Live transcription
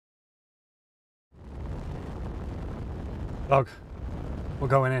Log, we're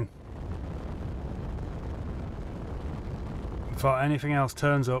going in. Before anything else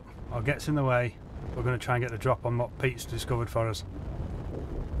turns up or gets in the way, we're going to try and get the drop on what Pete's discovered for us.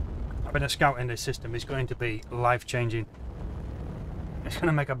 I've been scouting this system. It's going to be life-changing. It's going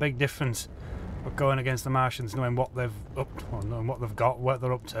to make a big difference of going against the Martians, knowing what they've knowing what they've got, what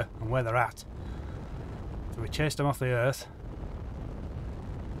they're up to, and where they're at. So we chased them off the Earth.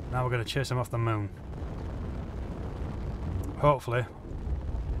 Now we're going to chase them off the Moon. Hopefully,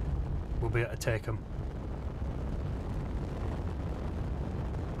 we'll be able to take them.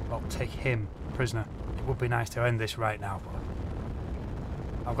 Well, take him prisoner. It would be nice to end this right now,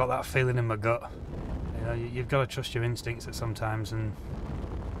 but I've got that feeling in my gut. You know, you've got to trust your instincts at sometimes, and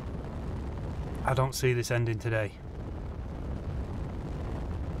I don't see this ending today.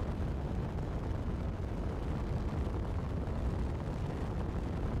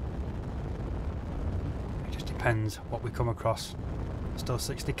 It just depends what we come across. Still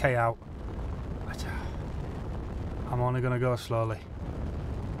 60k out. But I'm only going to go slowly.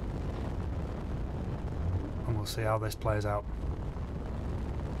 And we'll see how this plays out.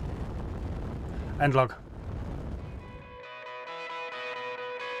 End log.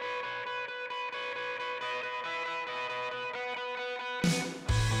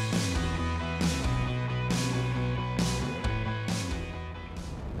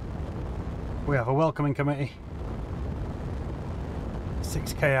 We have a welcoming committee.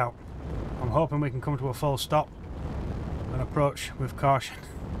 6k out. I'm hoping we can come to a full stop and approach with caution.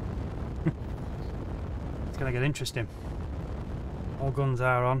 It's going to get interesting. All guns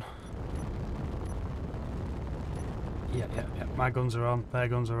are on. Yeah. My guns are on. Their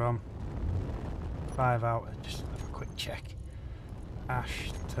guns are on. 5 out. Just have a quick check.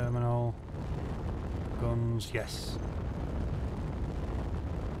 Ash, terminal, guns, yes.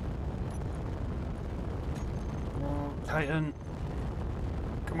 Titan,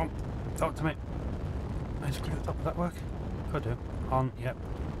 come on, talk to me. I just click the top of that work? Could do. On, yep.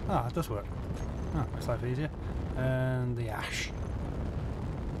 Ah, it does work. Ah, makes life easier. And the Ash.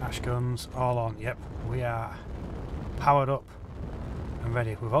 Ash guns, all on, yep. We are powered up and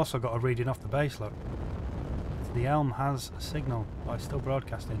ready. We've also got a reading off the base, look. The Elm has a signal. Oh, it's still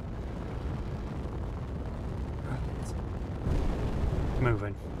broadcasting. It's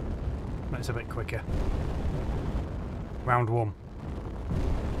moving. It's a bit quicker. Round 1.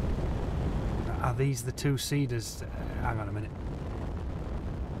 Are these the 2 Cedars? Hang on a minute.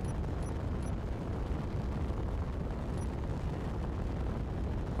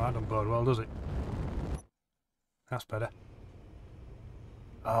 Well, that don't bode well, does it? That's better.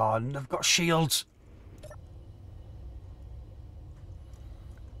 Oh, and they've got shields.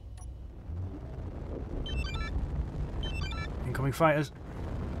 Incoming fighters.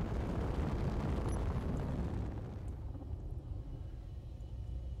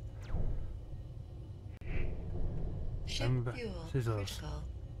 Scissors.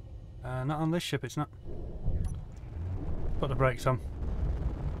 Not on this ship, it's not. Put the brakes on.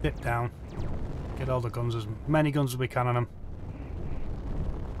 Dip down. Get all the guns, as many guns as we can on them.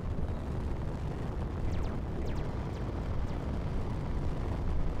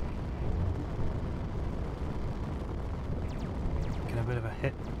 Getting a bit of a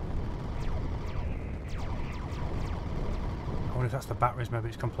hit. I wonder if that's the batteries maybe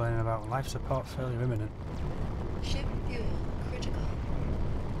it's complaining about. Life support failure imminent. Ship fuel critical.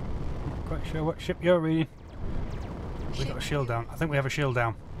 Not quite sure what ship you're reading. We've got a shield down. I think we have a shield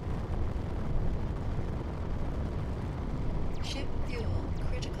down. Ship fuel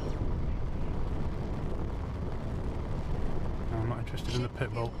critical. No, I'm not interested in the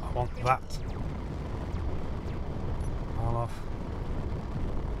pit bull. I want that. All off.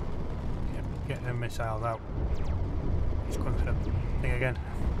 Yep, get them missiles out. It's going to the thing again.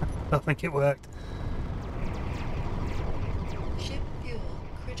 I don't think it worked. Ship fuel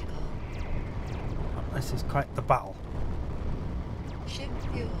critical. Oh, this is quite the battle. Ship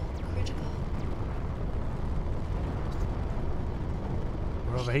fuel critical.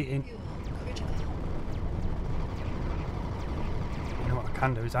 We're overheating. Fuel critical. You know what I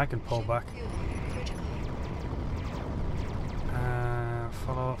can do is I can pull back. Fuel critical.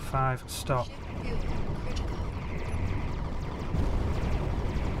 Follow 5, stop. Ship fuel critical.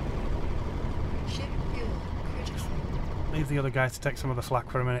 Ship fuel critical. Leave the other guy to take some of the flak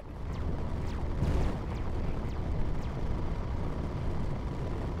for a minute.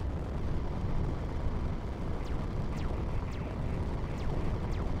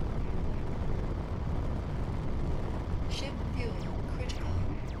 Ship fuel critical.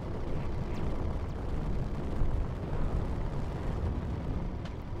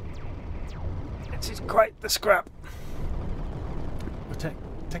 This is quite the scrap.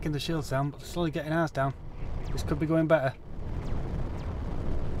 taking the shields down, but slowly getting ours down. This could be going better.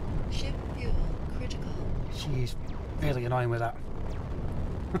 Ship fuel critical. She's really annoying with that.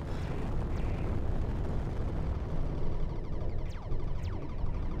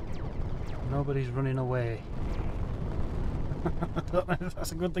 Nobody's running away. I don't know if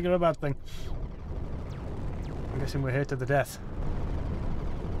that's a good thing or a bad thing. I'm guessing we're here to the death.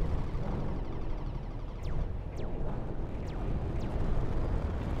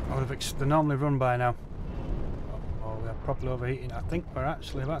 I would have they normally run by now. Oh, we are properly overheating. I think we're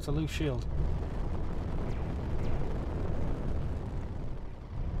actually about to lose shield.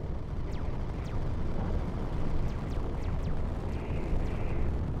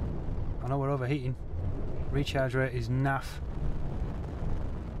 I know we're overheating. Recharge rate is naff.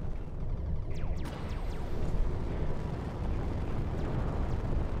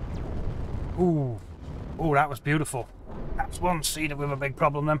 Ooh. Ooh, that was beautiful. That's one seeder with a big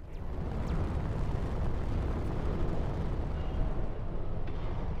problem then.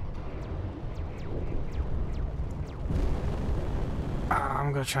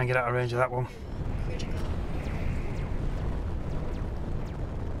 I'm going to try and get out of range of that one. Critical.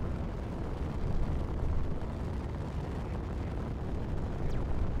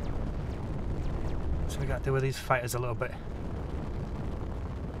 So we got to deal with these fighters a little bit.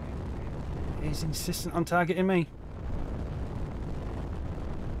 He's insistent on targeting me.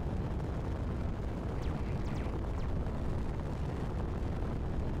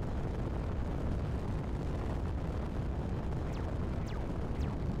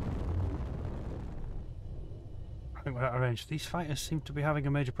 I think we're out of range. These fighters seem to be having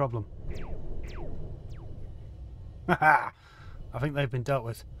a major problem. Haha! I think they've been dealt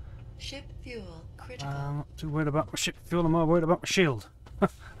with. Ship fuel critical. I'm not too worried about my ship fuel, I'm more worried about my shield.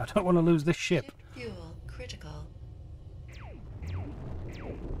 I don't want to lose this ship. Ship fuel critical.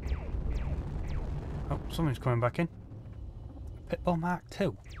 Oh, something's coming back in. Pitbull Mark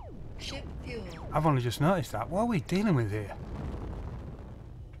II. Ship fuel. I've only just noticed that. What are we dealing with here?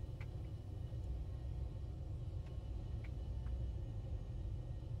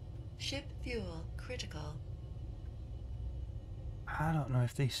 Ship fuel critical. I don't know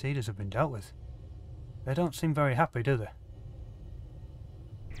if these seeders have been dealt with. They don't seem very happy, do they?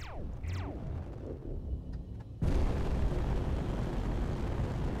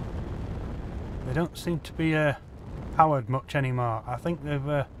 They don't seem to be powered much anymore. I think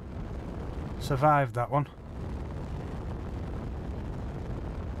they've survived that one.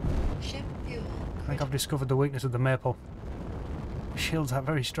 Ship fuel I think I've discovered the weakness of the maple. The shields are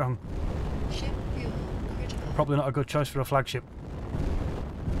very strong. Ship fuel critical. Probably not a good choice for a flagship.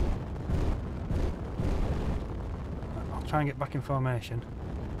 I'll try and get back in formation.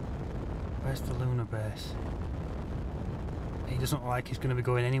 Where's the Lunar base? He doesn't look like he's going to be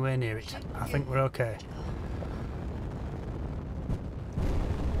going anywhere near it. I think we're okay.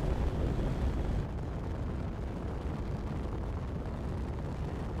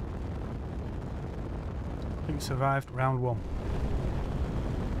 I think survived round one.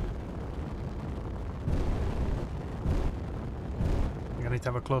 I think I need to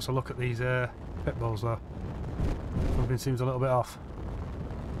have a closer look at these pit bulls though. Something seems a little bit off.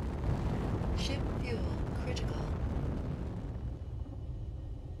 Ship fuel critical.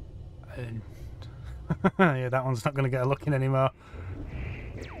 And yeah, that one's not going to get a look in anymore.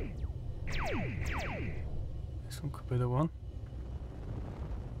 This one could be the one.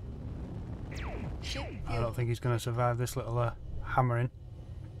 Ship fuel. I don't think he's going to survive this little hammering.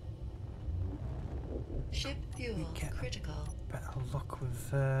 Ship fuel Get critical. better luck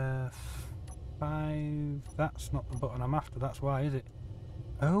with 5. That's not the button I'm after, that's why, is it?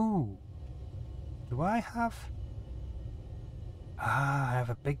 Oh! Do I have... Ah, I have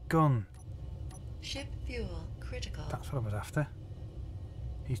a big gun. Ship fuel critical. That's what I was after.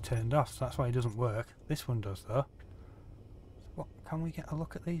 He's turned off, so that's why he doesn't work. This one does, though. So what, can we get a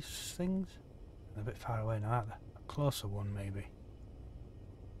look at these things? They're a bit far away now, aren't they? A closer one, maybe.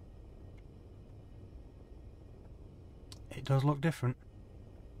 It does look different.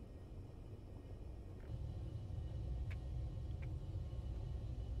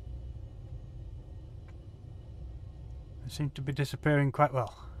 They seem to be disappearing quite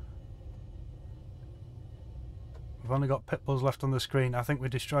well. We've only got pit bulls left on the screen. I think we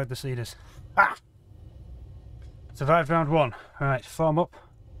destroyed the seeders. Ah! Survived round one. Alright, form up.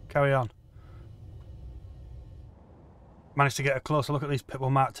 Carry on. Managed to get a closer look at these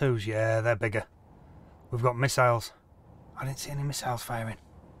Pitbull Mark IIs. Yeah, they're bigger. We've got missiles. I didn't see any missiles firing.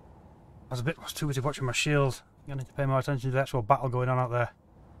 I was too busy watching my shields. I need to pay more attention to the actual battle going on out there.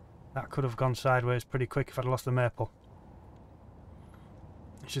 That could have gone sideways pretty quick if I'd lost the maple.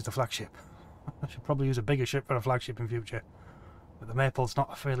 It's just a flagship. I should probably use a bigger ship for a flagship in future. But the Maple's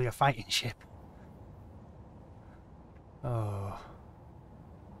not really a fighting ship. Oh.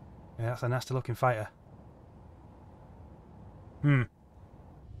 Yeah, that's a nasty looking fighter. Some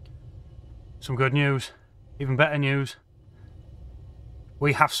good news. Even better news.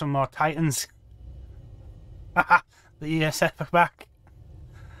 We have some more Titans. Haha! The ESF are back.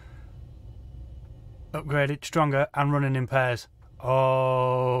 Upgraded, stronger, and running in pairs.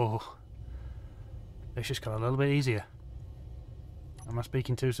 Oh. It's just got a little bit easier. Am I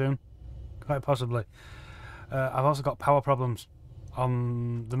speaking too soon? Quite possibly. I've also got power problems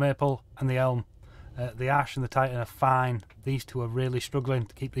on the Maple and the Elm. The Ash and the Titan are fine. These two are really struggling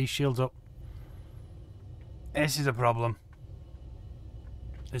to keep these shields up. This is a problem.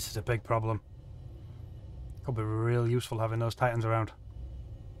 This is a big problem. Could be real useful having those Titans around.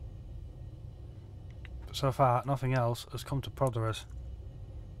 But so far, nothing else has come to bother us.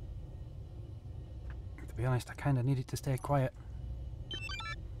 To be honest, I kind of needed to stay quiet.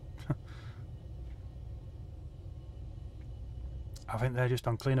 I think they're just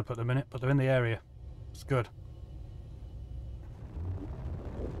on cleanup at the minute, but they're in the area. It's good.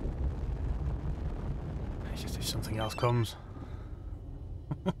 It's just if something else comes.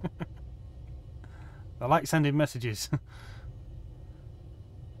 I like sending messages.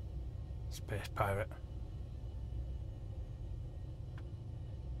 Space pirate.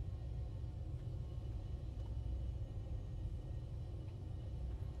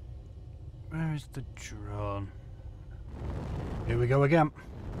 Where is the drone? Here we go again.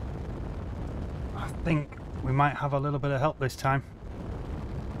 I think we might have a little bit of help this time.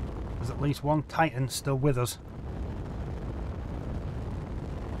 There's at least one Titan still with us.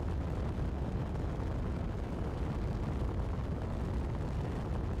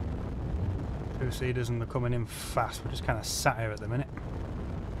 Two-seaters and they're coming in fast. We're just kind of sat here at the minute.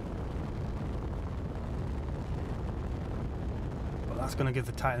 But that's going to give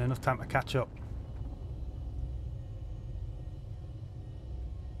the Titan enough time to catch up.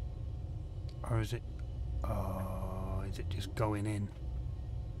 Or is it... oh, is it just going in?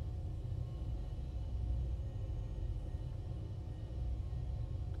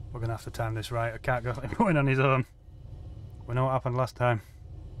 We're going to have to time this right. I can't go going on his own. We know what happened last time.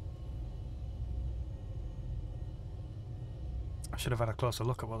 I should have had a closer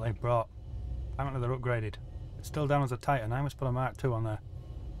look at what they brought. Apparently they're upgraded. It's still down as a Titan. I must put a Mark II on there.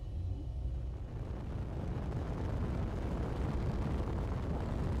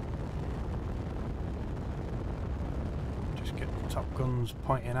 Just get the top guns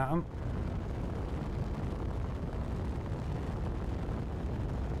pointing at them.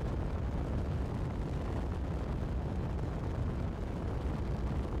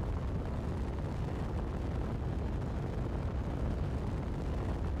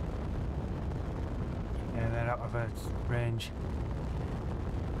 Range.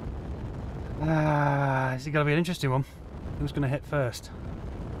 This is going to be an interesting one. Who's going to hit first?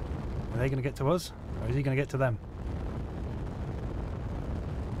 Are they going to get to us? Or is he going to get to them?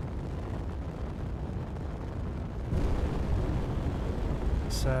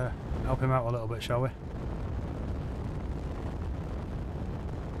 Let's help him out a little bit, shall we?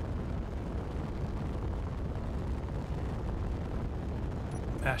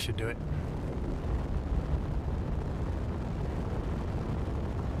 That should do it.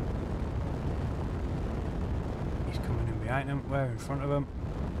 Behind him, we're in front of him.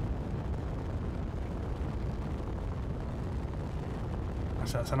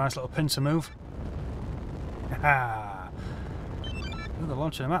 That's a nice little pincer move. Haha! Who are they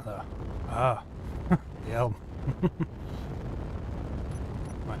launching him at though? Ah, the Elm.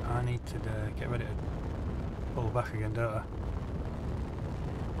 Right, I need to get ready to pull back again, don't I?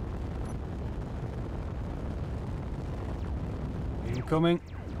 Incoming.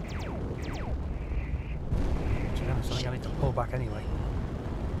 I think I need to pull back anyway.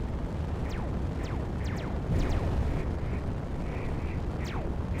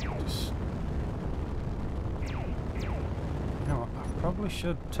 Just... you know what, I probably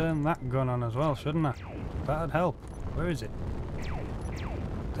should turn that gun on as well, shouldn't I? That'd help. Where is it?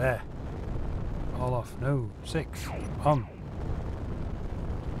 There. All off. No. 6. On.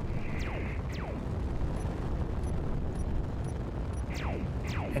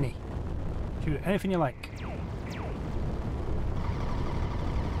 Any. Shoot it. Anything you like.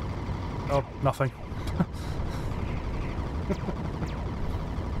 Oh, nothing.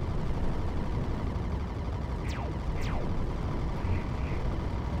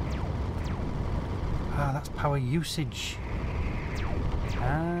 Ah, that's power usage.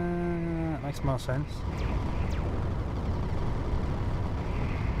 Ah, that makes more sense.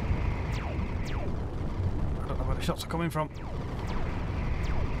 the shots are coming from.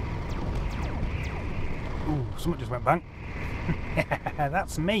 Ooh, something just went bang.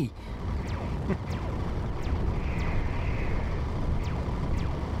 That's me.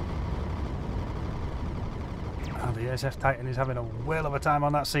 Oh, the SF Titan is having a whale of a time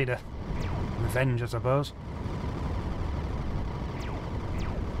on that cedar. Revenge, I suppose.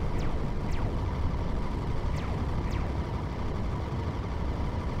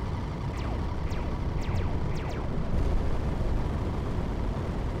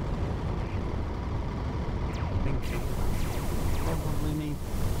 Probably need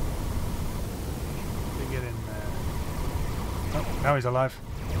to get in there. Oh, now he's alive.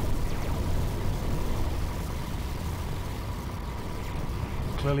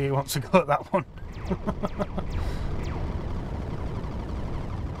 Clearly he wants to go at that one.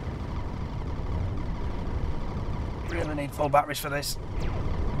 Really need full batteries for this.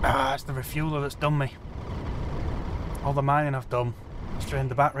 Ah, it's the refueler that's done me. All the mining I've done has drained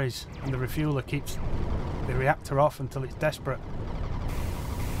the batteries, and the refueler keeps the reactor off until it's desperate.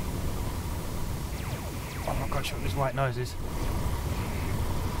 Oh, I'm not quite sure what this white noise is.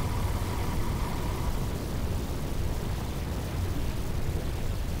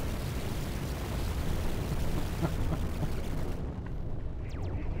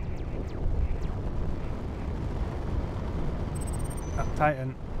 That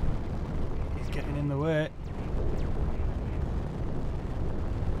Titan is getting in the way.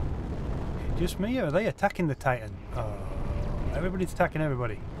 Just me, or are they attacking the Titan? Oh, everybody's attacking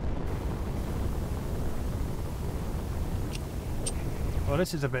everybody. Well,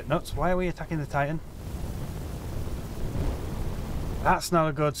 this is a bit nuts. Why are we attacking the Titan? That's not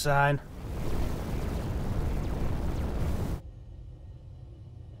a good sign.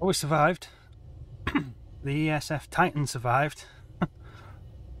 Oh, we survived. The ESF Titan survived.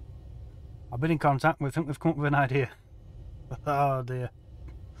 I've been in contact. We think we've come up with an idea. Oh dear.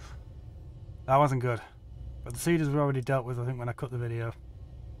 That wasn't good. But the cedars were already dealt with, I think, when I cut the video.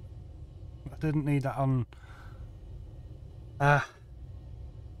 I didn't need that on... I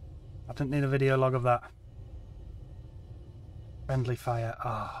didn't need a video log of that. Friendly fire.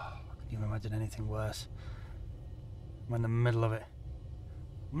 Oh, can you imagine anything worse? I'm in the middle of it.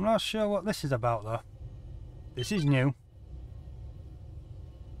 I'm not sure what this is about, though. This is new.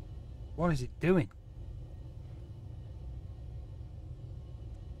 What is it doing?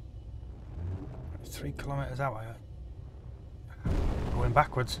 It's 3 kilometers out. Going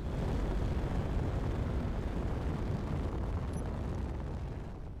backwards.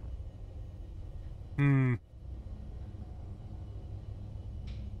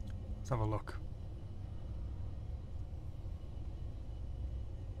 Let's have a look.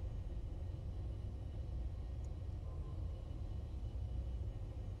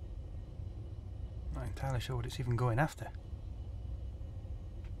 Not entirely sure what it's even going after.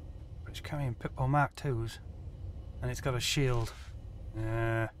 But it's carrying Pitbull Mark IIs and it's got a shield.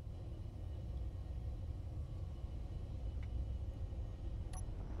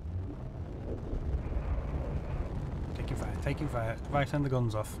 Taking fire. If I turn the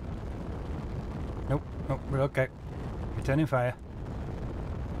guns off. Nope, nope, we're okay. Returning fire.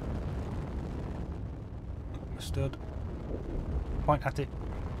 Understood. Point at it.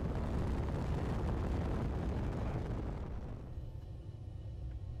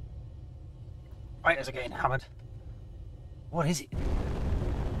 Fighters are getting hammered. What is it?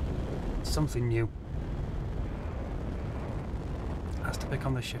 It's something new. It has to pick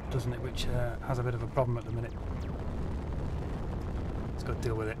on the ship, doesn't it? Which has a bit of a problem at the minute. Let's go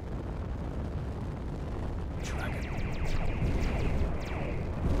deal with it. Dragon.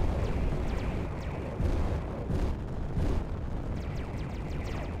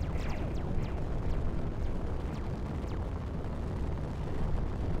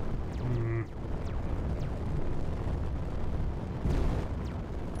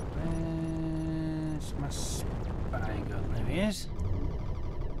 Where's my spy gun? There he is.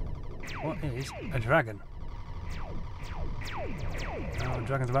 What is a dragon? Oh, the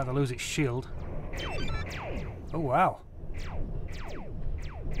dragon's about to lose its shield. Oh wow.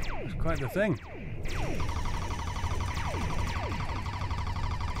 That's quite the thing.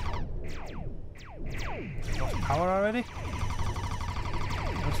 Lost power already?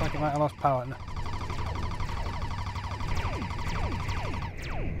 Looks like it might have lost power.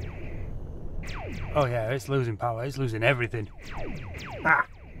 Oh yeah, it's losing power. It's losing everything. Ah!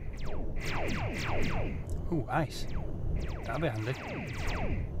 Ooh, ice. That'll be handy.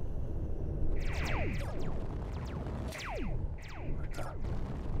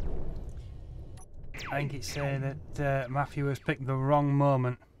 I think it's saying that Matthew has picked the wrong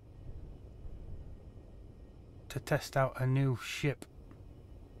moment to test out a new ship.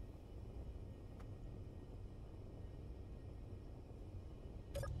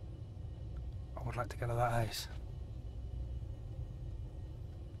 I would like to get to that ice.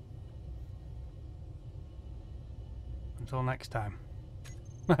 Until next time.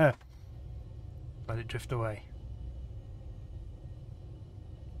 Let it drift away.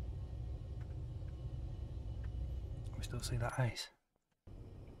 We still see that ice.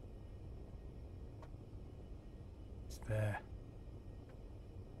 It's there.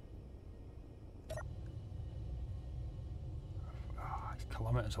 Oh, he's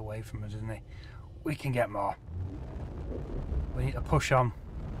kilometres away from us, isn't he? We can get more. We need to push on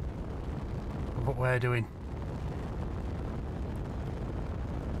with what we're doing.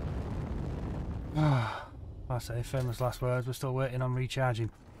 I say, famous last words, we're still waiting on recharging.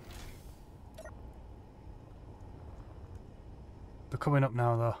 They're coming up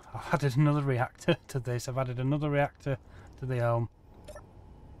now though. I've added another reactor to this, I've added another reactor to the home.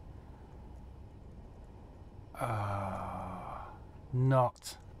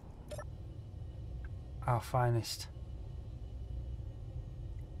 Not our finest.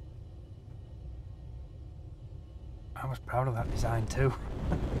 I was proud of that design too.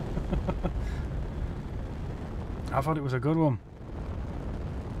 I thought it was a good one.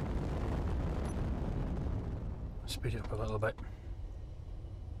 Speed it up a little bit.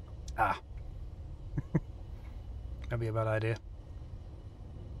 That'd be a bad idea.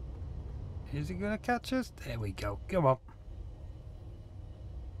 Is he gonna catch us? There we go. Come on.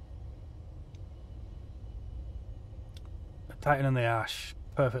 The Titan and the Ash,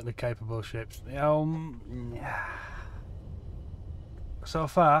 perfectly capable ships. The Elm, so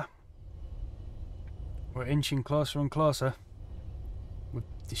far, we're inching closer and closer. We've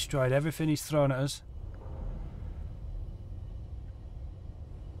destroyed everything he's thrown at us,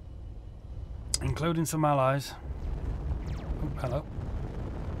 including some allies. Oh, hello.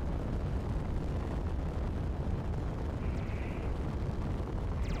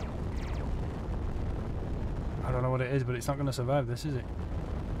 I don't know what it is, but it's not going to survive this, is it?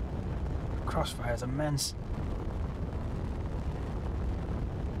 Crossfire is immense.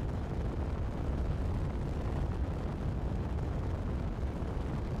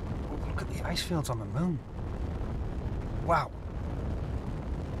 Oh, look at the ice fields on the moon. Wow.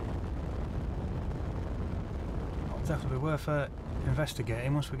 It'll definitely be worth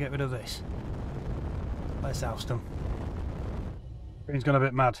investigating once we get rid of this. Let's oust them. Green's gone a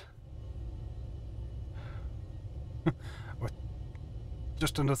bit mad. We're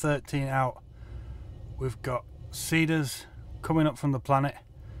just under 13 out. We've got Cedars coming up from the planet.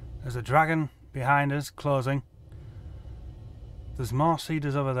 There's a dragon behind us closing. There's more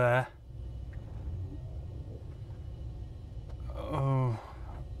Cedars over there. Oh,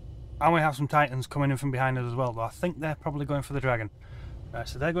 and we have some Titans coming in from behind us as well, but I think they're probably going for the dragon. Right,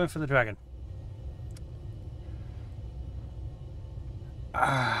 so they're going for the dragon.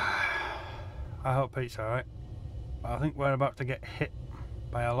 I hope Pete's alright. I think we're about to get hit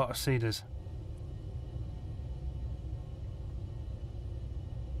by a lot of Cedars.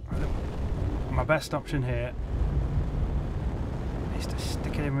 My best option here is to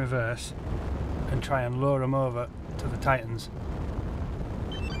stick it in reverse and try and lure them over to the Titans.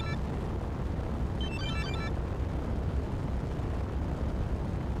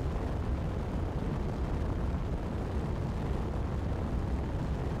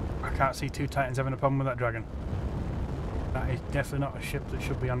 I can't see two Titans having a problem with that dragon. That is definitely not a ship that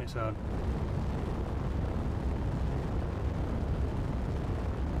should be on its own.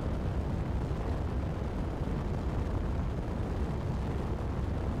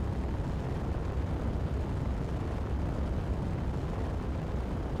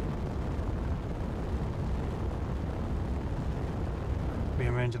 Be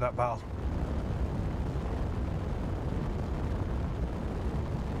in range of that battle.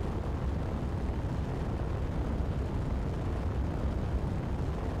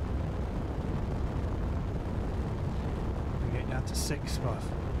 To 6 spots.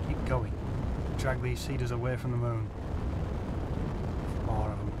 Keep going. Drag these Cedars away from the moon.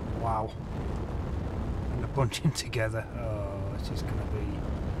 4 of them. Wow. And they're bunching together. Oh, this is gonna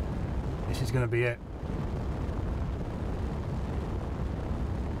be it.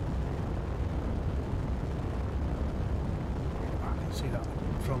 I can see that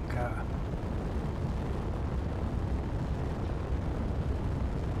front car.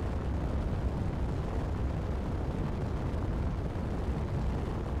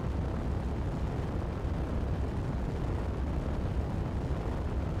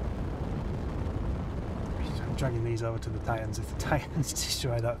 Dragging these over to the Titans. If the Titans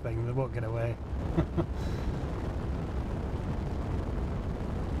destroy that thing, they won't get away.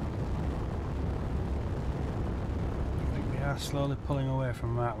 are slowly pulling away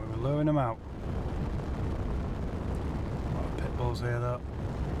from that. We were luring them out. A lot of pit bulls here though.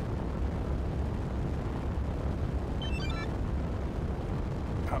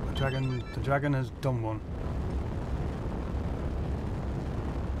 Oh, the dragon has done one.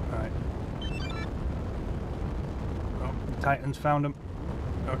 Right. Oh, the Titan's found them.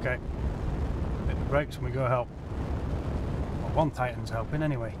 Okay. Hit the brakes and we go help. Well, one Titan's helping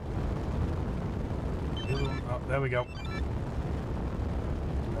anyway. Oh, there we go. Do we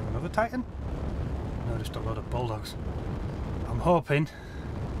have another Titan? No, just a load of bulldogs. I'm hoping...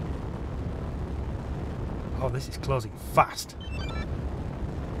 Oh, this is closing fast.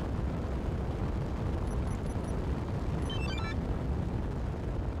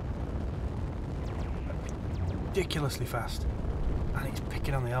 Ridiculously fast. And it's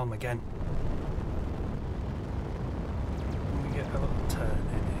picking on the helm again. Let me get a little turn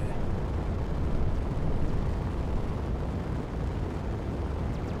in here.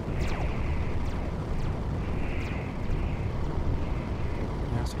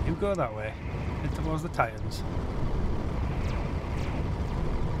 So you go that way, in towards the Titans.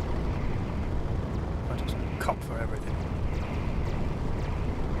 I just cop for everything.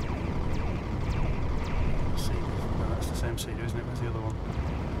 Cedar. No, that's the same cedar, isn't it? Where's the other one?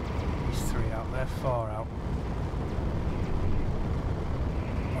 These three out there, far out.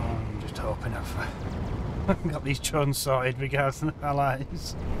 Oh, I'm just hoping I've got these drones sorted regards to the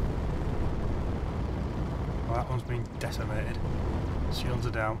allies. Well, that one's been decimated. Shields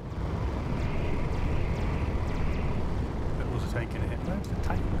are down. Pitbulls are taking a hit. Where's the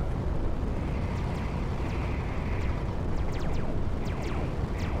Titan going?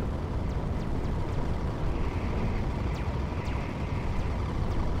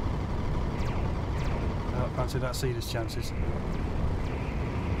 I don't fancy that Cedar's chances.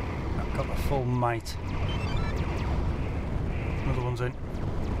 I've got the full might. Another one's in.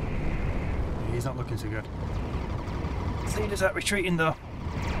 He's not looking so good. Cedars aren't retreating though.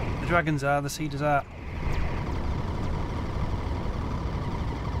 The dragons are, the cedars are.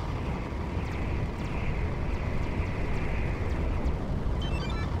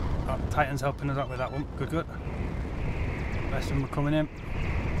 Oh, Titan's helping us out with that one. Good, good. The rest of them are coming in.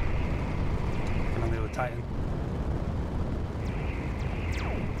 Looking on the other Titan.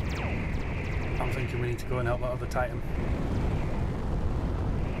 I'm thinking we need to go and help that other Titan.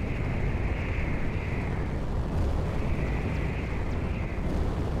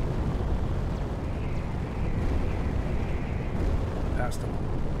 That's the one.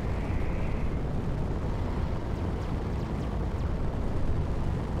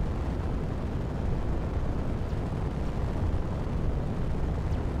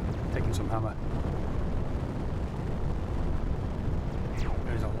 Taking some hammer.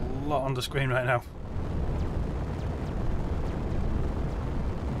 There's a lot on the screen right now.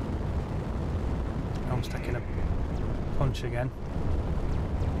 Helm's taking a punch again.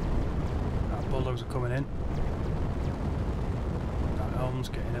 Our bulldogs are coming in. Helm's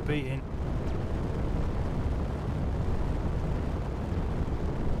getting a beating.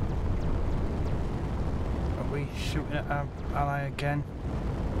 Are we shooting at our ally again?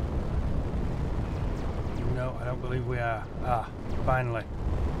 No, I don't believe we are. Ah, finally.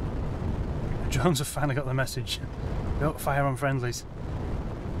 The drones have finally got the message. Don't fire on friendlies.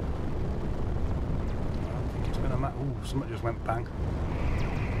 I don't think it's going to matter. Ooh, something just went bang.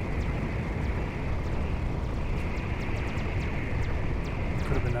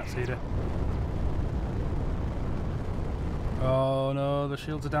 Could have been that cedar. Oh no, the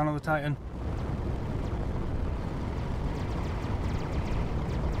shields are down on the Titan.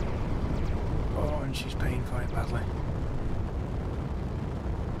 Oh, and she's paying for it badly.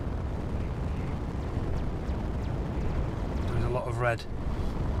 There's a lot of red.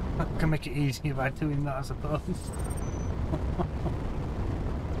 I can make it easier by doing that, I suppose.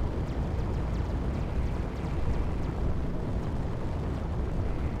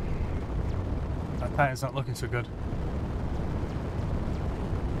 Titan's not looking so good.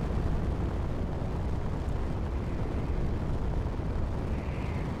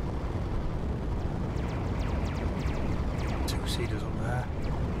 Two cedars up there.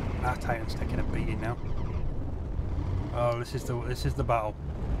 Our Titan's taking a beating now. Oh, this is the battle.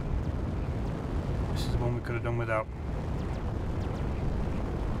 This is the one we could have done without.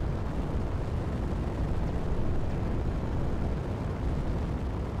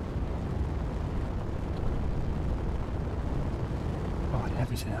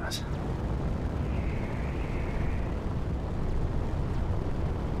 Everything else.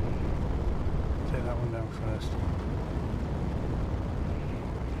 Take that one down first.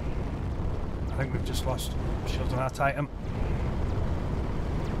 I think we've just lost shields on our Titan.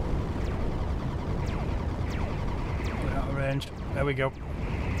 We're out of range. There we go.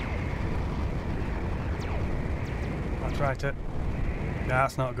 That's right it. Yeah,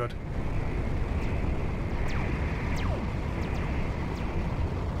 that's not good.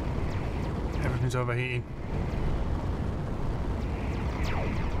 Everything's overheating.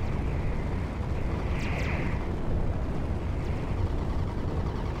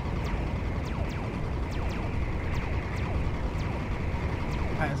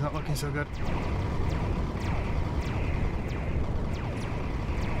 Titan's not looking so good.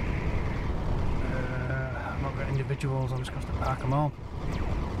 I've not got individuals, I'm just going to have to park them all.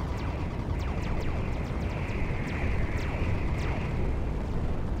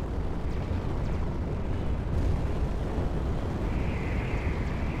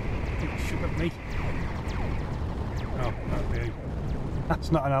 Shoot at me. Oh, that'd be...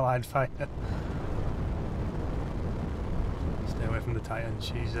 That's not an allied fighter. Stay away from the Titan,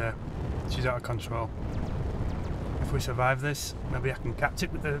 she's out of control. If we survive this, maybe I can catch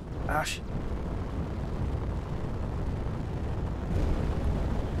it with the Ash.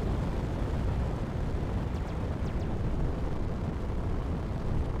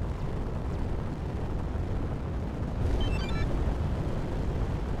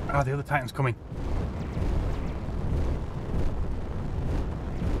 Ah, the other Titan's coming.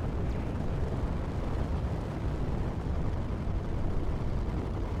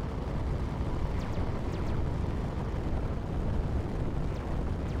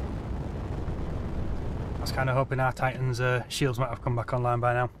 I was kind of hoping our Titan's shields might have come back online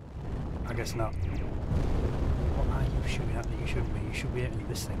by now. I guess not. What are you shooting at that you shouldn't be? You should be hitting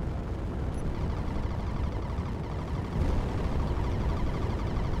this thing.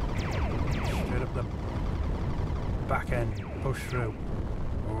 Straight up the back end, push through.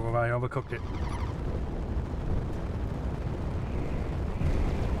 Oh, have I overcooked it?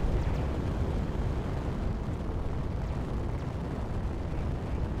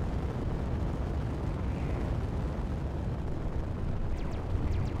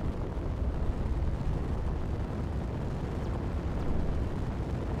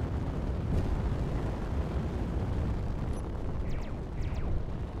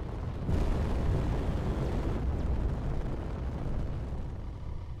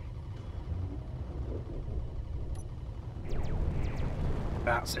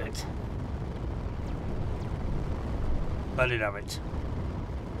 That's it. Let it have it.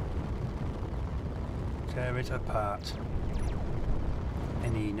 Tear it apart.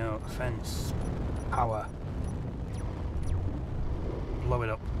 Any, no offense. Power. Blow it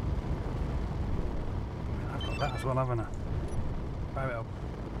up. I've got that as well, haven't I? Fire it up.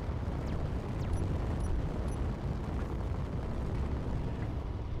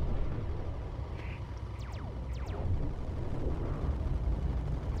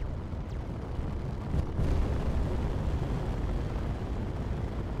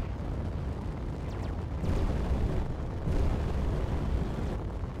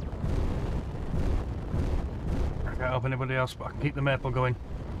 Help anybody else, but I can keep the maple going.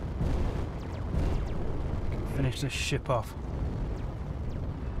 Finish this ship off.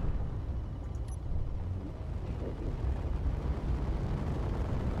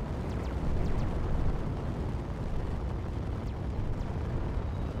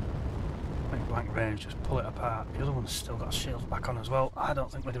 Make blank range, just pull it apart. The other one's still got shields back on as well. I don't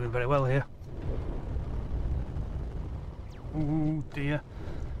think we're doing very well here. Ooh dear.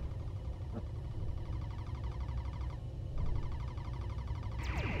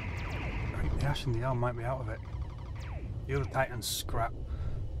 The Ash and the arm might be out of it. The other Titan's scrap.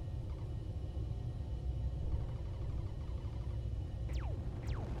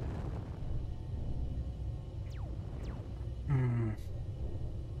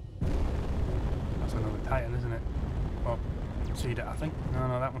 That's another Titan, isn't it? Well, see that I think.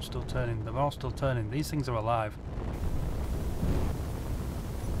 No, that one's still turning. They're all still turning. These things are alive.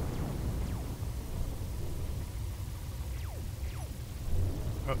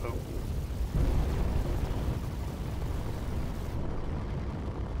 Uh-oh.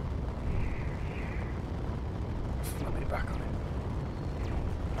 Flip it back on it.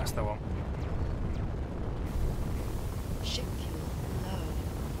 That's the one. Ship fuel low.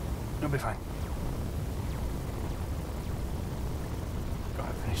 It'll be fine.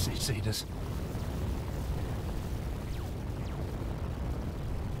 Gotta finish these cedars.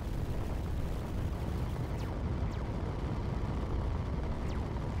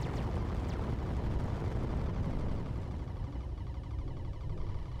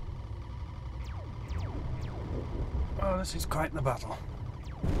 Oh, this is quite the battle.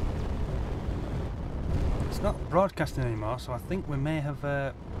 It's not broadcasting anymore, so I think we may have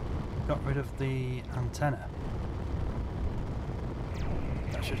got rid of the antenna.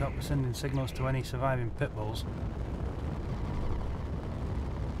 That should help with sending signals to any surviving pit bulls.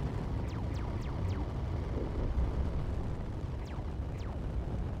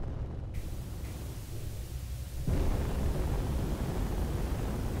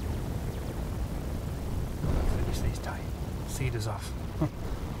 Finish these tight cedars off.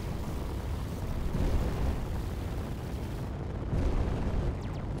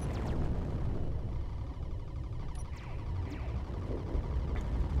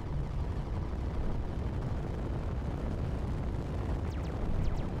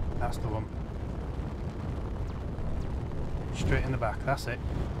 That's the one. Straight in the back, that's it.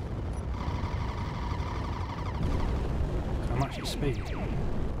 How much is speed? Too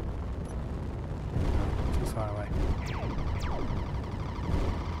far away.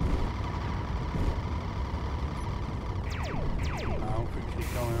 No, we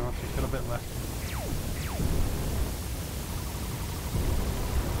keep going off, we've got a bit left.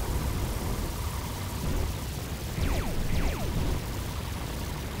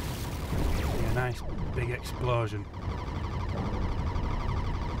 Nice big explosion.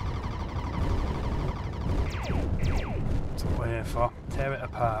 That's what we're here for. Tear it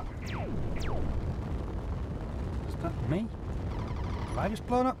apart. Is that me? Have I just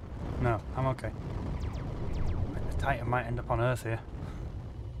blown up? No, I'm okay. I think the Titan might end up on Earth here.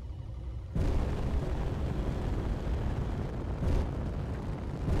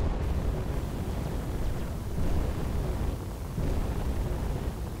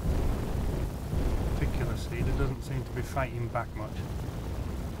 It doesn't seem to be fighting back much.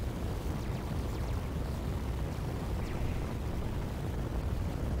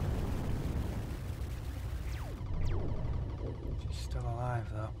 She's still alive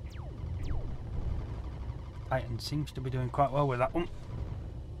though. Titan seems to be doing quite well with that one.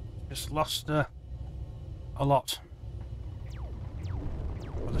 Just lost a lot.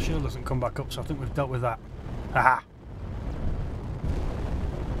 Well, the shield doesn't come back up, so I think we've dealt with that. Haha!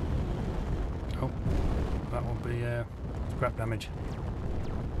 Oh. That will be scrap damage.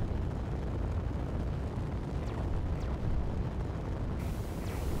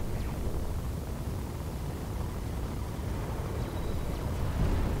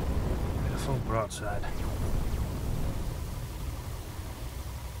 A full broadside.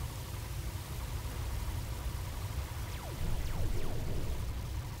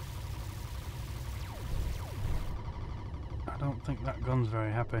 I don't think that gun's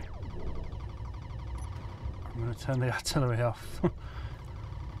very happy. I'm going to turn the artillery off.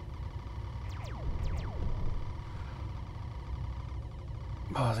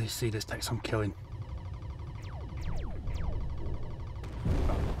 Oh, these cedars take some killing.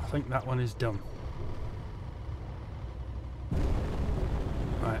 I think that one is done.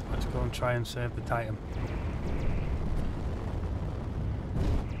 Right, let's go and try and save the Titan.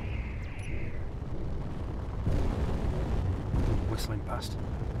 Whistling past.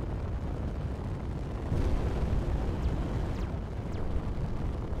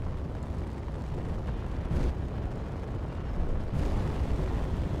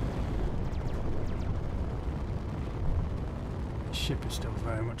 Ship is still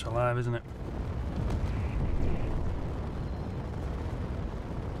very much alive, isn't it?